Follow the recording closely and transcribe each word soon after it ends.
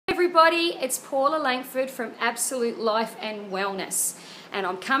everybody, it's Paula Langford from Absolute Life and Wellness, and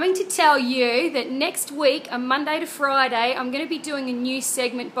I'm coming to tell you that next week, on Monday to Friday, I'm going to be doing a new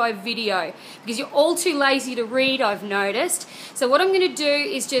segment by video because you're all too lazy to read, I've noticed. So what I'm going to do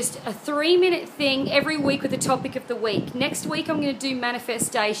is just a 3-minute thing every week with the topic of the week. Next week I'm going to do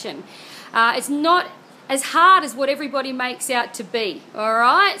manifestation. It's not as hard as what everybody makes out to be, all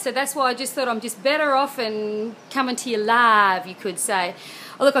right? So that's why I just thought I'm just better off and coming to you live, you could say.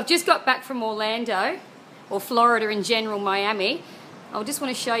 Oh, look, I've just got back from Orlando, or Florida in general, Miami. I just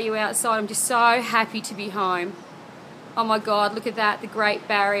want to show you outside. I'm just so happy to be home. Oh my God, look at that, the Great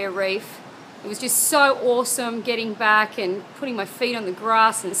Barrier Reef. It was just so awesome getting back and putting my feet on the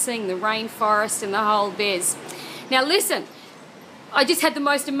grass and seeing the rainforest and the whole biz. Now listen, I just had the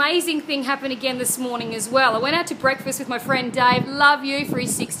most amazing thing happen again this morning as well. I went out to breakfast with my friend Dave, love you, for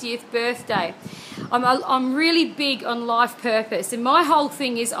his 60th birthday. I'm really big on life purpose, and my whole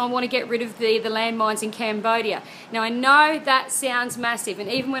thing is I want to get rid of the landmines in Cambodia. Now I know that sounds massive, and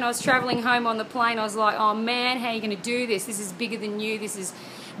even when I was traveling home on the plane I was like, oh man, how are you going to do this? This is bigger than you, this is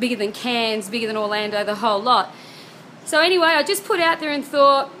bigger than Cairns, bigger than Orlando, the whole lot. So anyway, I just put out there and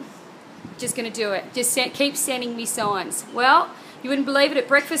thought, just going to do it. Just keep sending me signs. Well, you wouldn't believe it, at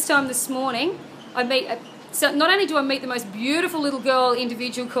breakfast time this morning, so not only do I meet the most beautiful little girl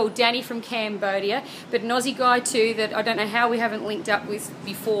individual called Danny from Cambodia, but an Aussie guy too that I don't know how we haven't linked up with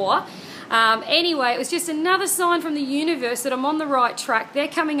before. Anyway, it was just another sign from the universe that I'm on the right track. They're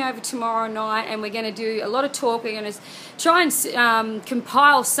coming over tomorrow night and we're going to do a lot of talk. We're going to try and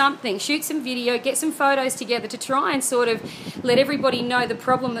compile something, shoot some video, get some photos together to try and sort of let everybody know the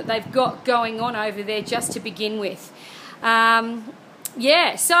problem that they've got going on over there just to begin with.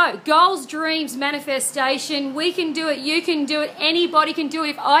 Yeah, so goals, dreams, manifestation, we can do it, you can do it, anybody can do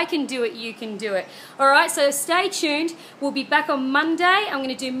it. If I can do it, you can do it. Alright, so stay tuned. We'll be back on Monday. I'm going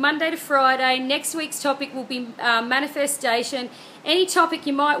to do Monday to Friday. Next week's topic will be manifestation. Any topic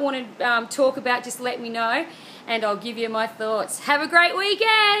you might want to talk about, just let me know and I'll give you my thoughts. Have a great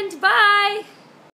weekend. Bye.